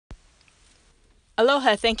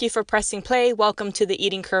Aloha, thank you for pressing play. Welcome to the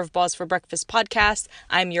Eating Curveballs for Breakfast podcast.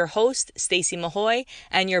 I'm your host, Stacey Mahoy,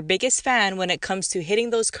 and your biggest fan when it comes to hitting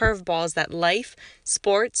those curveballs that life,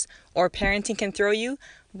 sports, or parenting can throw you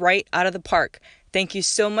right out of the park. Thank you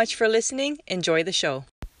so much for listening. Enjoy the show.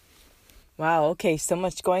 Wow, okay, so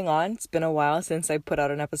much going on. It's been a while since I put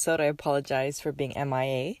out an episode. I apologize for being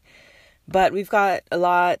MIA. But we've got a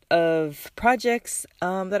lot of projects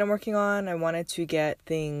that I'm working on. I wanted to get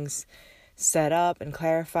things set up and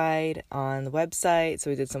clarified on the website. So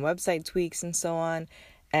we did some website tweaks and so on.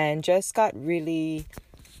 And just got really,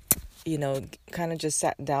 kind of just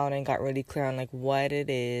sat down and got really clear on what it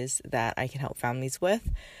is that I can help families with.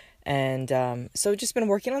 And so just been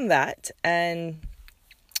working on that. And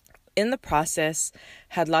in the process,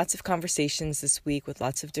 had lots of conversations this week with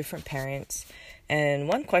lots of different parents. And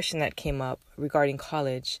one question that came up regarding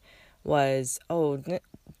college was,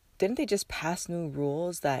 didn't they just pass new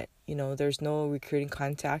rules that, there's no recruiting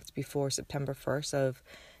contact before September 1st of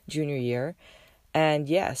junior year? And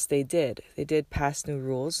yes, they did. They did pass new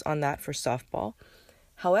rules on that for softball.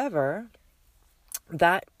 However,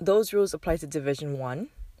 those rules apply to Division 1.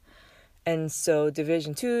 And so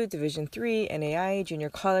Division 2, Division 3, NAI, junior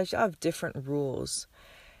college have different rules.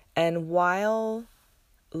 And while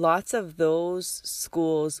lots of those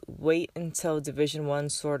schools wait until Division 1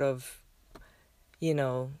 sort of,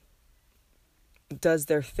 does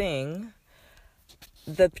their thing,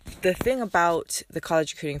 the thing about the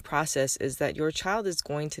college recruiting process is that your child is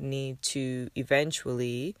going to need to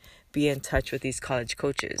eventually be in touch with these college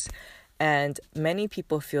coaches. And many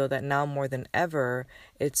people feel that now more than ever,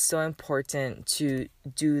 it's so important to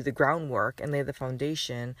do the groundwork and lay the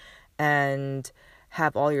foundation and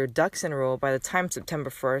have all your ducks in a row by the time September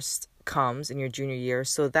 1st comes in your junior year,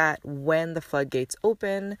 so that when the floodgates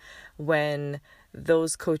open, when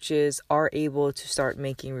those coaches are able to start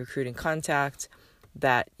making recruiting contact,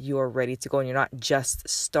 that you're ready to go and you're not just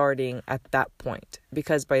starting at that point,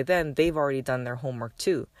 because by then they've already done their homework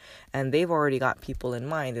too, and they've already got people in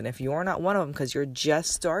mind. And if you're not one of them because you're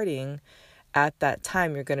just starting at that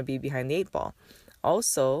time, you're going to be behind the 8 ball.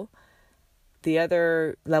 Also, the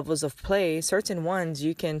other levels of play, certain ones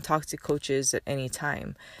you can talk to coaches at any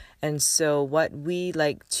time. And so what we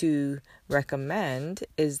like to recommend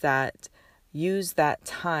is that use that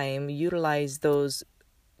time, utilize those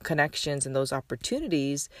connections and those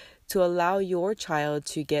opportunities to allow your child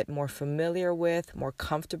to get more familiar with, more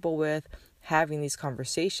comfortable with having these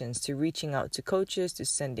conversations, to reaching out to coaches, to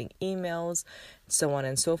sending emails, so on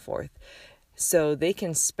and so forth. So they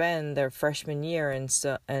can spend their freshman year and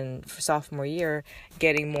sophomore year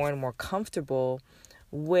getting more and more comfortable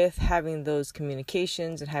with having those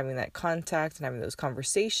communications and having that contact and having those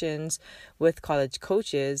conversations with college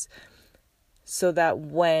coaches, so that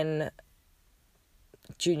when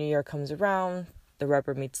junior year comes around, the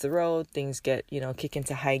rubber meets the road, things get, kick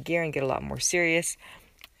into high gear and get a lot more serious.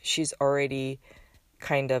 She's already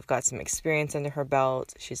kind of got some experience under her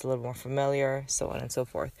belt. She's a little more familiar, so on and so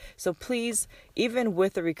forth. So please, even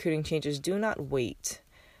with the recruiting changes, do not wait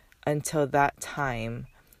until that time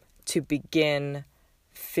to begin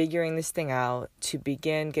figuring this thing out, to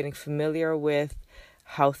begin getting familiar with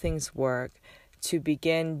how things work, to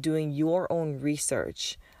begin doing your own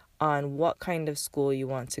research on what kind of school you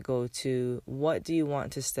want to go to, what do you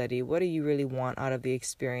want to study, what do you really want out of the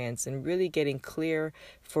experience, and really getting clear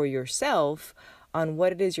for yourself on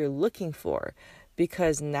what it is you're looking for.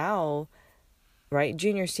 Because now, right,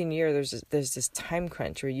 junior, senior year, there's this time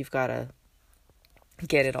crunch where you've got to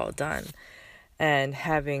get it all done. And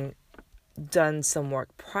having done some work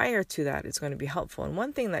prior to that is going to be helpful. And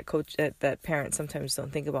one thing that parents sometimes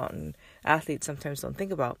don't think about, and athletes sometimes don't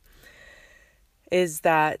think about, is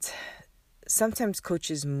that sometimes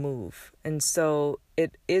coaches move. And so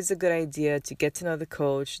it is a good idea to get to know the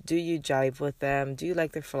coach. Do you jive with them? Do you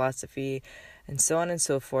like their philosophy? And so on and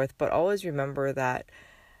so forth. But always remember that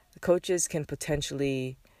the coaches can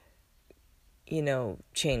potentially,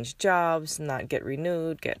 change jobs, not get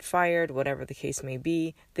renewed, get fired, whatever the case may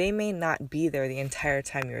be. They may not be there the entire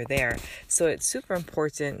time you're there. So it's super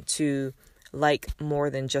important to like more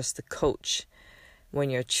than just the coach when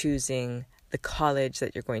you're choosing the college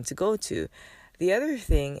that you're going to go to. The other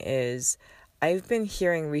thing is, I've been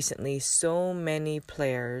hearing recently so many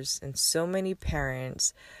players and so many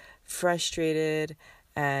parents frustrated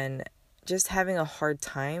and just having a hard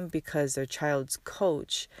time because their child's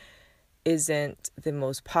coach isn't the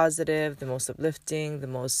most positive, the most uplifting, the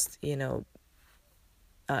most,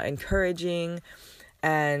 encouraging.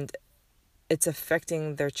 And it's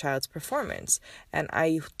affecting their child's performance. And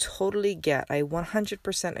I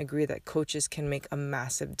 100% agree that coaches can make a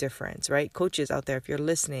massive difference, right? Coaches out there, if you're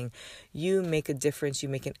listening, you make a difference, you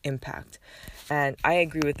make an impact. And I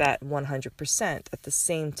agree with that 100%. At the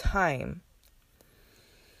same time,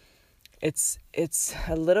 it's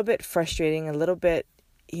a little bit frustrating, a little bit,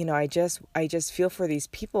 I just feel for these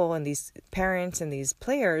people and these parents and these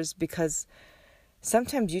players, because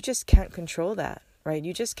sometimes you just can't control that, right?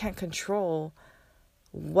 You just can't control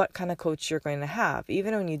what kind of coach you're going to have.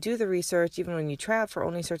 Even when you do the research, even when you try out for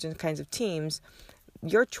only certain kinds of teams,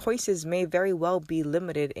 your choices may very well be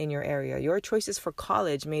limited in your area. Your choices for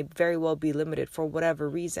college may very well be limited for whatever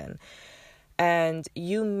reason. And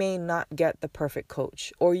you may not get the perfect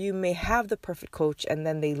coach, or you may have the perfect coach and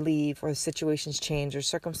then they leave, or the situations change, or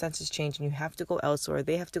circumstances change, and you have to go elsewhere.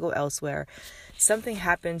 They have to go elsewhere. Something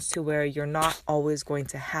happens to where you're not always going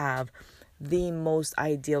to have the most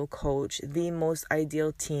ideal coach, the most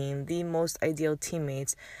ideal team, the most ideal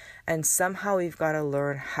teammates. And somehow we've got to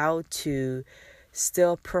learn how to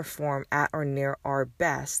still perform at or near our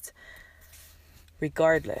best,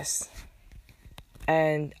 regardless.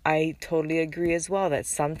 And I totally agree as well that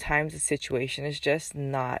sometimes the situation is just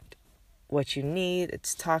not what you need.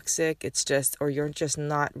 It's toxic. It's just, or you're just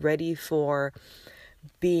not ready for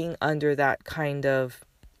being under that kind of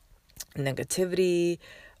negativity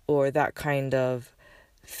or that kind of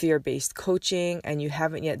fear-based coaching, and you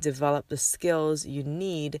haven't yet developed the skills you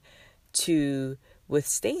need to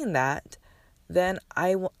withstand that. Then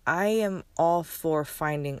I am all for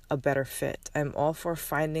finding a better fit. I'm all for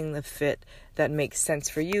finding the fit that makes sense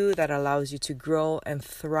for you, that allows you to grow and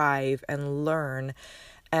thrive and learn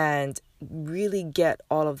and really get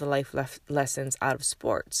all of the life lessons out of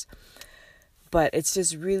sports. But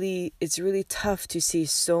it's really tough to see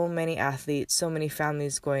so many athletes, so many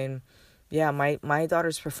families going, yeah, my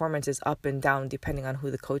daughter's performance is up and down depending on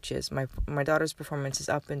who the coach is. My daughter's performance is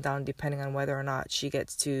up and down depending on whether or not she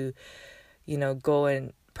gets to go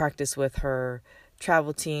and practice with her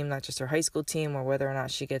travel team, not just her high school team, or whether or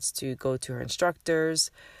not she gets to go to her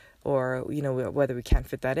instructors, or, whether we can't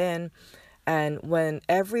fit that in. And when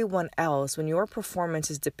your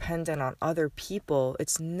performance is dependent on other people,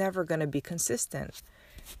 it's never going to be consistent.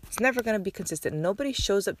 It's never going to be consistent. Nobody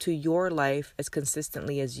shows up to your life as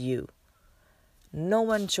consistently as you. No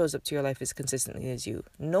one shows up to your life as consistently as you.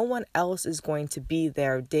 No one else is going to be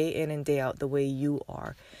there day in and day out the way you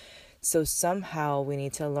are. So somehow we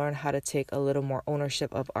need to learn how to take a little more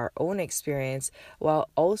ownership of our own experience, while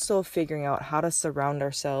also figuring out how to surround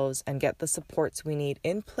ourselves and get the supports we need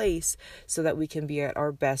in place so that we can be at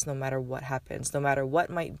our best no matter what happens, no matter what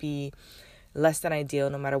might be less than ideal,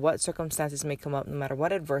 no matter what circumstances may come up, no matter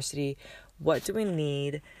what adversity. What do we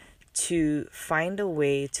need to find a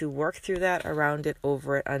way to work through that, around it,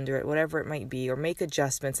 over it, under it, whatever it might be, or make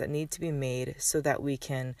adjustments that need to be made so that we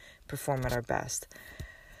can perform at our best?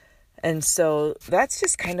 And so that's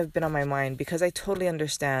just kind of been on my mind, because I totally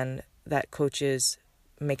understand that coaches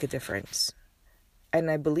make a difference. And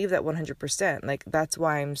I believe that 100%. Like, that's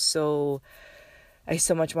why I so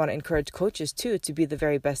much want to encourage coaches too, to be the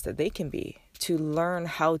very best that they can be, to learn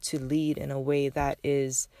how to lead in a way that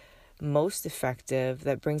is most effective,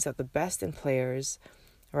 that brings out the best in players,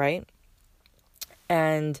 right?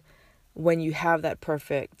 And when you have that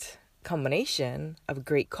perfect combination of a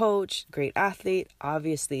great coach, great athlete,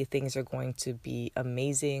 obviously things are going to be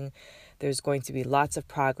amazing. There's going to be lots of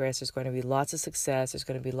progress. There's going to be lots of success. There's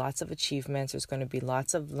going to be lots of achievements. There's going to be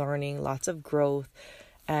lots of learning, lots of growth,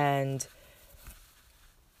 and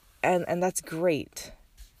that's great.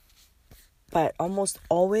 But almost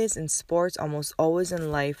always in sports, almost always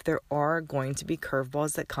in life, there are going to be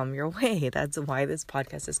curveballs that come your way. That's why this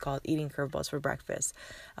podcast is called Eating Curveballs for Breakfast.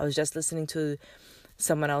 I was just listening to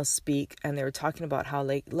someone else speak, and they were talking about how,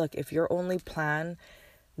 look, if your only plan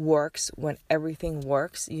works when everything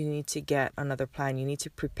works, you need to get another plan. You need to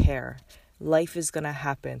prepare. Life is going to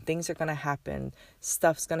happen. Things are going to happen.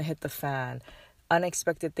 Stuff's going to hit the fan.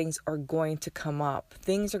 Unexpected things are going to come up.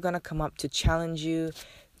 Things are going to come up to challenge you,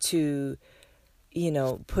 to,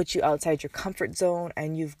 put you outside your comfort zone,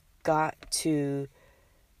 and you've got to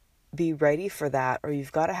be ready for that, or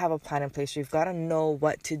you've got to have a plan in place, or you've got to know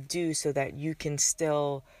what to do so that you can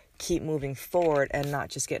still keep moving forward and not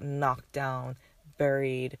just get knocked down,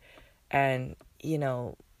 buried, and,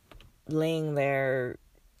 laying there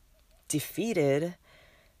defeated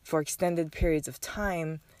for extended periods of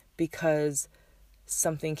time because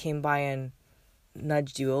something came by and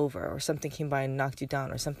nudged you over, or something came by and knocked you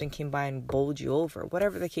down, or something came by and bowled you over,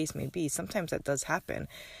 whatever the case may be. Sometimes that does happen.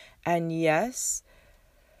 And yes,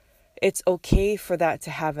 it's okay for that to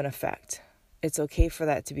have an effect. It's okay for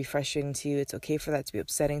that to be frustrating to you. It's okay for that to be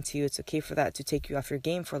upsetting to you. It's okay for that to take you off your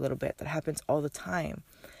game for a little bit. That happens all the time.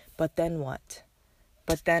 But then what?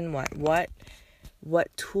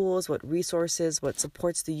 What tools, what resources, what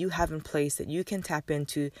supports do you have in place that you can tap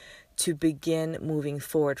into to begin moving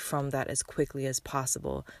forward from that as quickly as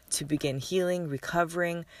possible, to begin healing,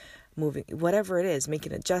 recovering, moving, whatever it is,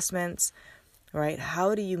 making adjustments, right?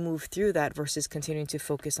 How do you move through that versus continuing to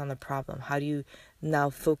focus on the problem? How do you now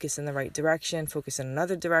focus in the right direction, focus in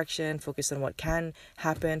another direction, focus on what can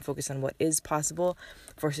happen, focus on what is possible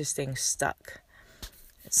versus staying stuck?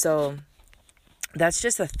 So that's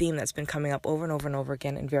just a theme that's been coming up over and over and over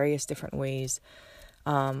again in various different ways.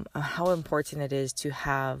 How important it is to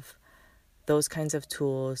have those kinds of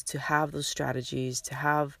tools, to have those strategies, to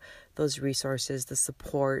have those resources, the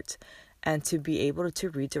support, and to be able to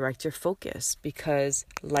redirect your focus, because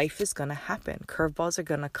life is going to happen. Curveballs are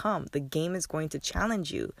going to come. The game is going to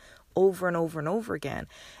challenge you over and over and over again.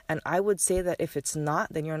 And I would say that if it's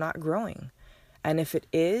not, then you're not growing. And if it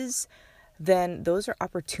is, then those are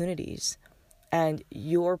opportunities. And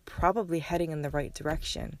you're probably heading in the right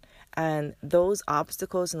direction. And those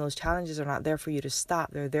obstacles and those challenges are not there for you to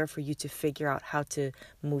stop. They're there for you to figure out how to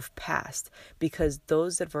move past. Because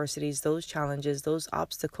those adversities, those challenges, those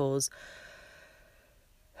obstacles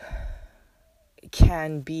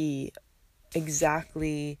can be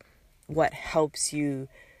exactly what helps you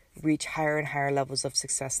reach higher and higher levels of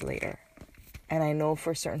success later. And I know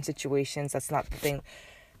for certain situations, that's not the thing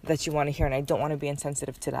that you want to hear, and I don't want to be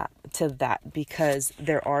insensitive to that because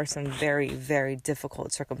there are some very, very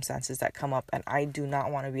difficult circumstances that come up, and I do not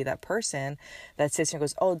want to be that person that sits here and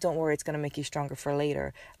goes, oh, don't worry, it's going to make you stronger for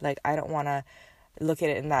later. Like, I don't want to look at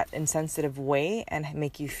it in that insensitive way and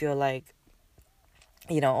make you feel like,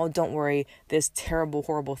 oh, don't worry, this terrible,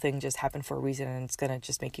 horrible thing just happened for a reason and it's going to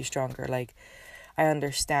just make you stronger. Like, I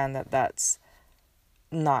understand that that's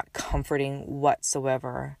not comforting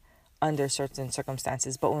whatsoever under certain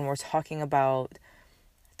circumstances. But when we're talking about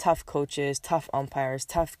tough coaches, tough umpires,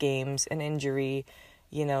 tough games, an injury,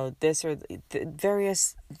 this or the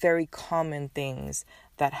various very common things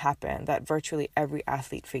that happen, that virtually every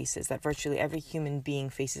athlete faces, that virtually every human being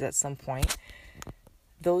faces at some point.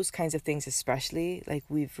 Those kinds of things especially, like,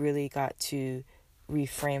 we've really got to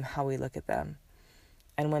reframe how we look at them.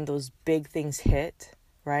 And when those big things hit,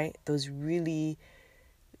 right, those really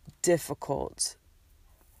difficult,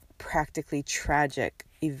 practically tragic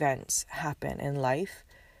events happen in life,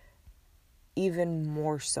 even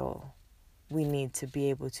more so, we need to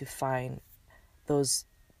be able to find those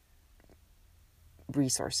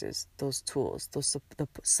resources, those tools, the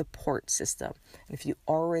support system. And if you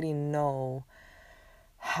already know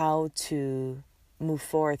how to move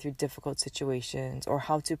forward through difficult situations or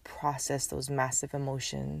how to process those massive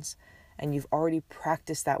emotions, and you've already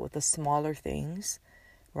practiced that with the smaller things,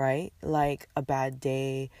 right? Like a bad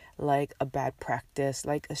day, like a bad practice,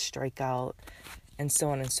 like a strikeout, and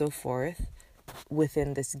so on and so forth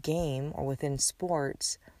within this game or within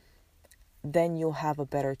sports, then you'll have a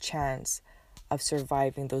better chance of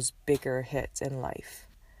surviving those bigger hits in life.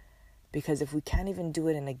 Because if we can't even do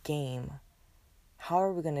it in a game, how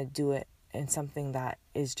are we going to do it in something that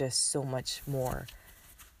is just so much more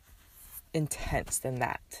intense than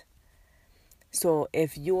that? So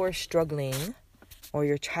if you're struggling, or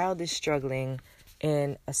your child is struggling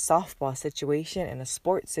in a softball situation, in a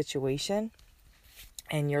sports situation,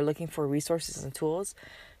 and you're looking for resources and tools,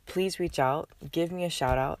 please reach out. Give me a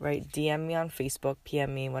shout out, right? DM me on Facebook,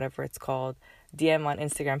 PM me, whatever it's called. DM on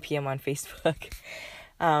Instagram, PM on Facebook.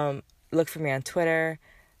 Look for me on Twitter.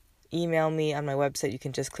 Email me on my website. You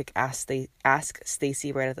can just click Ask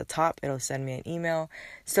Stacy right at the top. It'll send me an email.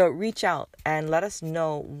 So reach out and let us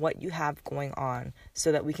know what you have going on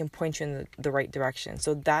so that we can point you in the right direction.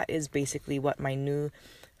 So that is basically what my new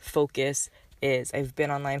focus is. I've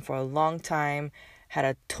been online for a long time, had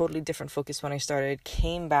a totally different focus when I started,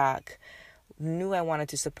 came back, knew I wanted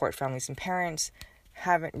to support families and parents,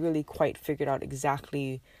 haven't really quite figured out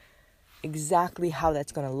exactly how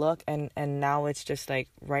that's going to look, and now it's just like,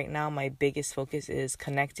 right now my biggest focus is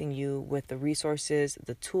connecting you with the resources,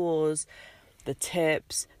 the tools, the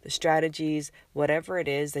tips, the strategies, whatever it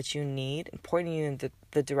is that you need, and pointing you in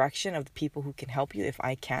the direction of the people who can help you if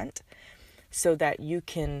I can't, so that you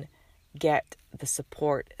can get the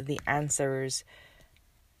support, the answers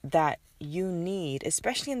that you need,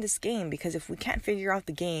 especially in this game. Because if we can't figure out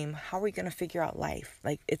the game, how are we going to figure out life?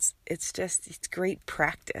 Like, it's great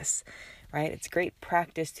practice, right? It's great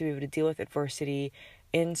practice to be able to deal with adversity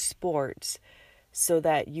in sports, so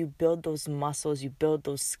that you build those muscles, you build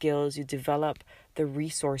those skills, you develop the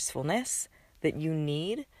resourcefulness that you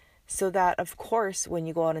need, So that, of course, when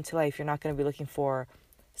you go out into life, you're not going to be looking for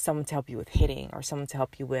someone to help you with hitting or someone to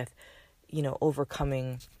help you with,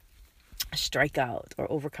 overcoming a strikeout or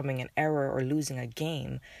overcoming an error or losing a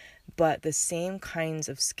game. But the same kinds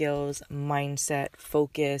of skills, mindset,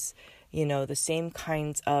 focus, the same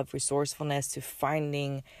kinds of resourcefulness to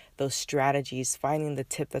finding those strategies, finding the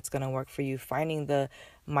tip that's going to work for you, finding the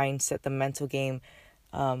mindset, the mental game,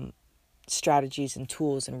 strategies and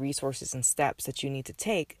tools and resources and steps that you need to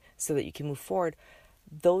take so that you can move forward.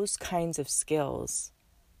 Those kinds of skills,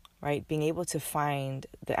 right? Being able to find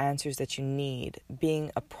the answers that you need,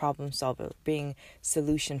 being a problem solver, being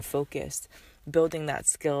solution focused, building that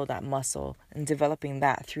skill, that muscle, and developing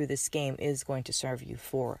that through this game is going to serve you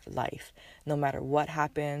for life. No matter what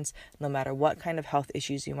happens, no matter what kind of health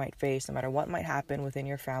issues you might face, no matter what might happen within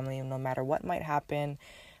your family, no matter what might happen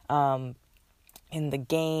in the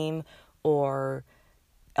game or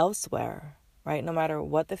elsewhere, right? No matter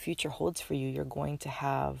what the future holds for you, you're going to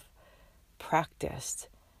have practiced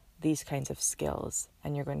these kinds of skills,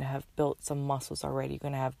 and you're going to have built some muscles already. You're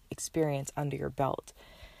going to have experience under your belt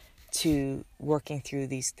to working through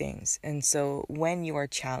these things. And so when you are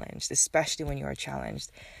challenged, especially when you are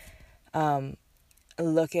challenged,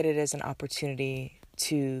 look at it as an opportunity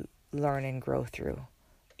to learn and grow through,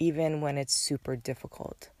 even when it's super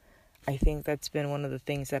difficult. I think that's been one of the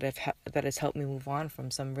things that has helped me move on from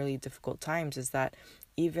some really difficult times, is that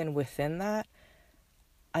even within that,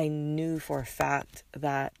 I knew for a fact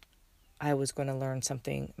that I was going to learn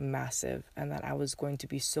something massive, and that I was going to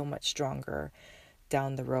be so much stronger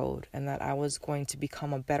down the road, and that I was going to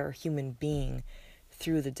become a better human being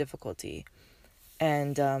through the difficulty.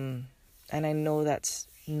 And I know that's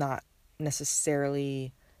not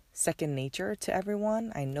necessarily second nature to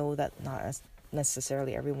everyone. I know that not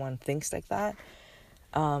necessarily everyone thinks like that.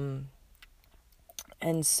 And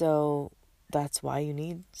so that's why you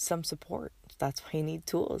need some support. That's why you need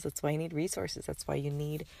tools. That's why you need resources. That's why you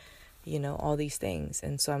need, all these things.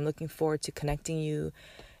 And so I'm looking forward to connecting you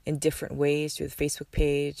in different ways, through the Facebook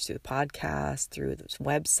page, through the podcast, through the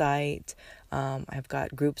website. I've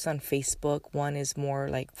got groups on Facebook. One is more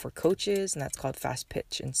like for coaches, and that's called Fast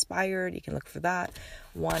Pitch Inspired. You can look for that.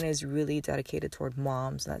 One is really dedicated toward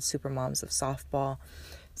moms, and that's Super Moms of Softball.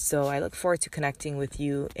 So I look forward to connecting with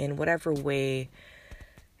you in whatever way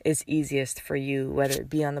is easiest for you, whether it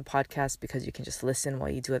be on the podcast because you can just listen while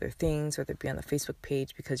you do other things, whether it be on the Facebook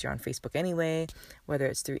page because you're on Facebook anyway, whether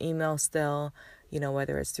it's through email still,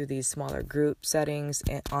 whether it's through these smaller group settings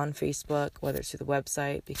on Facebook, whether it's through the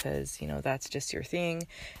website because, that's just your thing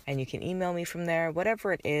and you can email me from there,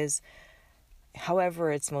 whatever it is,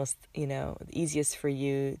 however it's most, easiest for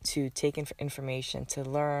you to take information, to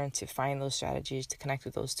learn, to find those strategies, to connect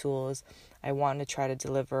with those tools. I want to try to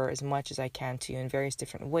deliver as much as I can to you in various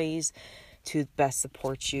different ways to best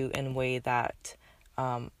support you in a way that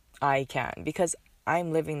I can, because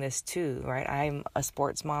I'm living this too, right? I'm a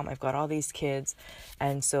sports mom. I've got all these kids,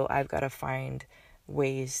 and so I've got to find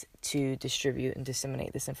ways to distribute and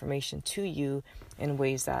disseminate this information to you in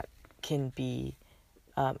ways that can be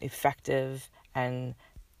effective and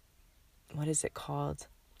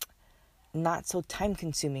not so time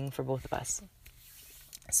consuming for both of us.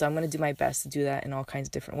 So I'm going to do my best to do that in all kinds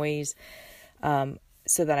of different ways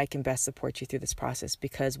so that I can best support you through this process.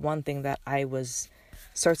 Because one thing that I was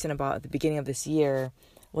certain about at the beginning of this year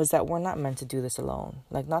was that we're not meant to do this alone.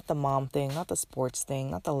 Like, not the mom thing, not the sports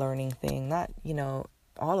thing, not the learning thing, not,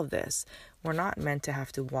 all of this. We're not meant to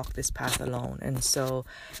have to walk this path alone. And so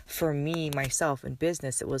for me, myself in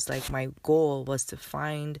business, it was like my goal was to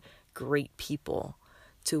find great people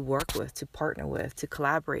to work with, to partner with, to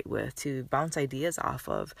collaborate with, to bounce ideas off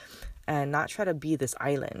of, and not try to be this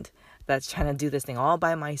island that's trying to do this thing all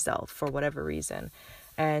by myself for whatever reason.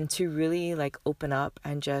 And to really open up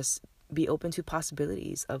and just be open to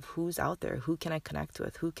possibilities of who's out there, who can I connect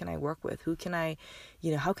with, who can I work with, who can I,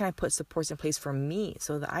 how can I put supports in place for me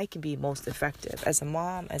so that I can be most effective as a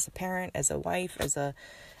mom, as a parent, as a wife, as a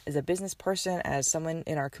business person, as someone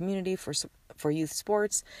in our community for youth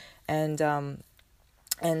sports. And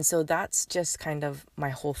so that's just kind of my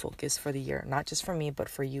whole focus for the year, not just for me, but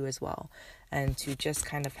for you as well. And to just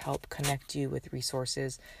kind of help connect you with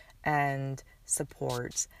resources and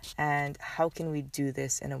supports, and how can we do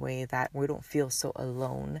this in a way that we don't feel so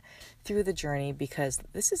alone through the journey, because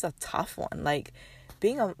this is a tough one. Like,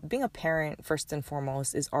 being a parent, first and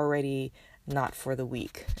foremost, is already not for the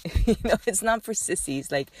weak. It's not for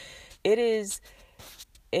sissies. Like, it is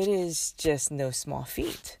just no small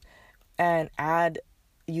feat. And add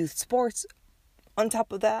youth sports on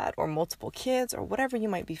top of that, or multiple kids, or whatever you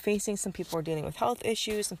might be facing. Some people are dealing with health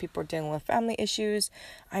issues, some people are dealing with family issues.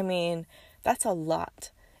 I mean, that's a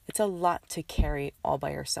lot. it's a lot to carry all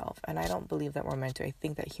by yourself. And I don't believe that we're meant to. I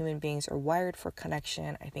think that human beings are wired for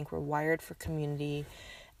connection. I think we're wired for community,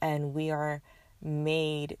 and we are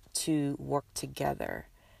made to work together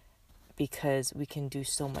because we can do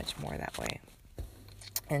so much more that way.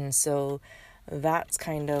 And so that's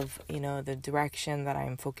kind of, the direction that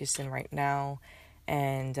I'm focused in right now.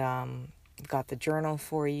 And I've got the journal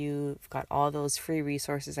for you. I've got all those free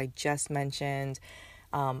resources I just mentioned.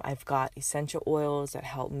 I've got essential oils that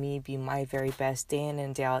help me be my very best day in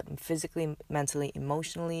and day out, and physically, mentally,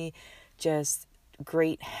 emotionally. Just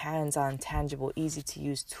great hands-on, tangible, easy to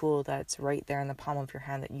use tool that's right there in the palm of your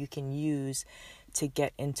hand that you can use to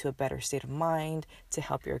get into a better state of mind, to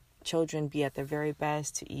help your children be at their very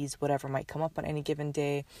best, to ease whatever might come up on any given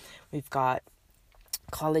day. We've got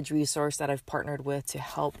college resource that I've partnered with to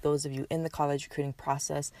help those of you in the college recruiting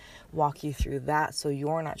process, walk you through that so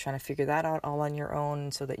you're not trying to figure that out all on your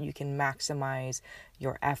own, so that you can maximize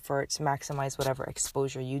your efforts, maximize whatever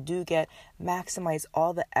exposure you do get, maximize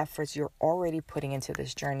all the efforts you're already putting into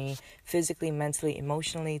this journey, physically, mentally,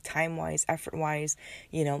 emotionally, time-wise, effort-wise,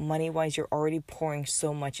 money-wise. You're already pouring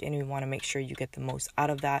so much in. We want to make sure you get the most out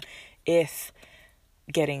of that. If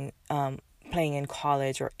playing in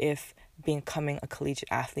college, or if becoming a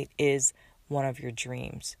collegiate athlete is one of your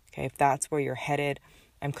dreams, okay, if that's where you're headed,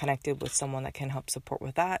 I'm connected with someone that can help support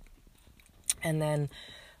with that. And then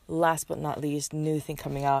last but not least, new thing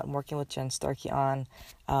coming out, I'm working with Jen Starkey on,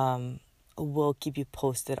 we'll keep you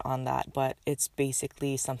posted on that, but it's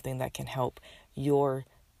basically something that can help your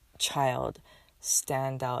child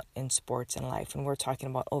stand out in sports and life. And we're talking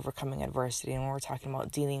about overcoming adversity, and we're talking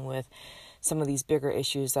about dealing with some of these bigger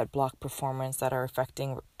issues that block performance, that are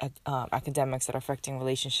affecting academics, that are affecting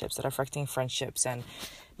relationships, that are affecting friendships, and,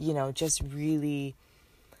 just really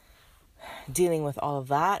dealing with all of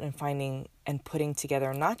that and finding and putting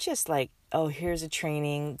together, not just like, oh, here's a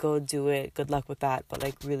training, go do it, good luck with that, but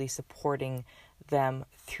like really supporting them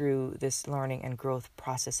through this learning and growth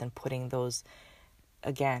process, and putting those,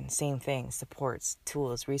 again, same thing, supports,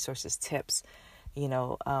 tools, resources, tips,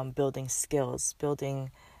 building skills, building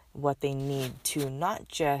what they need to not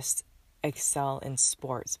just excel in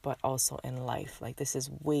sports, but also in life. Like, this is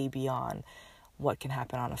way beyond what can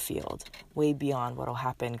happen on a field, way beyond what will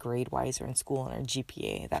happen grade-wise or in school and or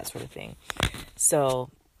GPA, that sort of thing. So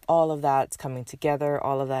all of that's coming together.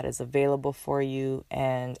 All of that is available for you.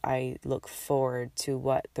 And I look forward to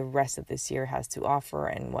what the rest of this year has to offer,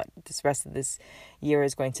 and what this rest of this year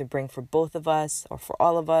is going to bring for both of us, or for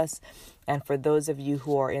all of us. And for those of you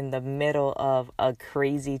who are in the middle of a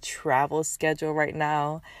crazy travel schedule right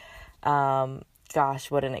now,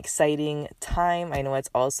 gosh, what an exciting time. I know it's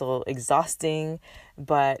also exhausting,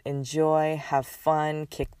 but enjoy, have fun,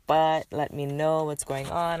 kick butt. Let me know what's going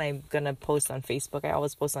on. I'm going to post on Facebook. I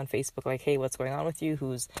always post on Facebook like, hey, what's going on with you?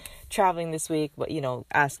 Who's traveling this week? But,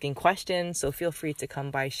 asking questions. So feel free to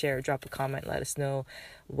come by, share, drop a comment, let us know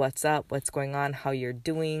what's up, what's going on, how you're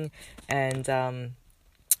doing, and,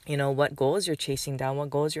 what goals you're chasing down, what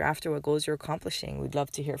goals you're after, what goals you're accomplishing. We'd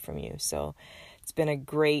love to hear from you. So it's been a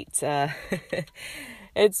great,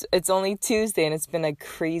 it's only Tuesday, and it's been a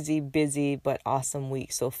crazy busy but awesome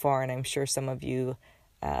week so far. And I'm sure some of you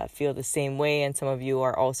feel the same way, and some of you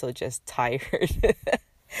are also just tired.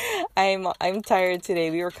 I'm tired today.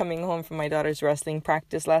 We were coming home from my daughter's wrestling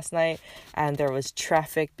practice last night, and there was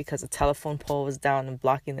traffic because a telephone pole was down and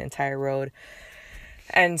blocking the entire road.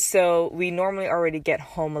 And so we normally already get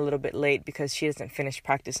home a little bit late because she doesn't finish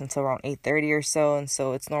practice until around 8:30 or so. And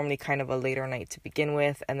so it's normally kind of a later night to begin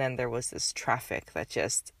with. And then there was this traffic that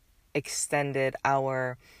just extended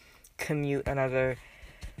our commute another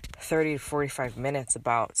 30 to 45 minutes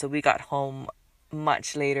about. So we got home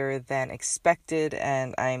much later than expected,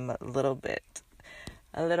 and I'm a little bit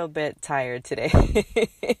tired today.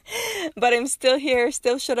 But I'm still here,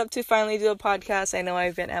 still showed up to finally do a podcast. I know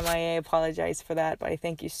I've been MIA, apologize for that, but I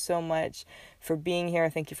thank you so much for being here.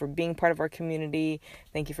 Thank you for being part of our community.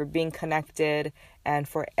 Thank you for being connected, and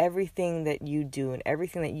for everything that you do and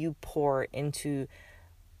everything that you pour into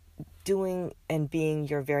doing and being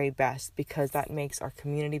your very best, because that makes our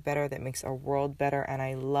community better, that makes our world better, and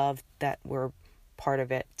I love that we're part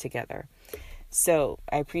of it together. So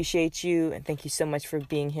I appreciate you, and thank you so much for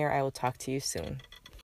being here. I will talk to you soon.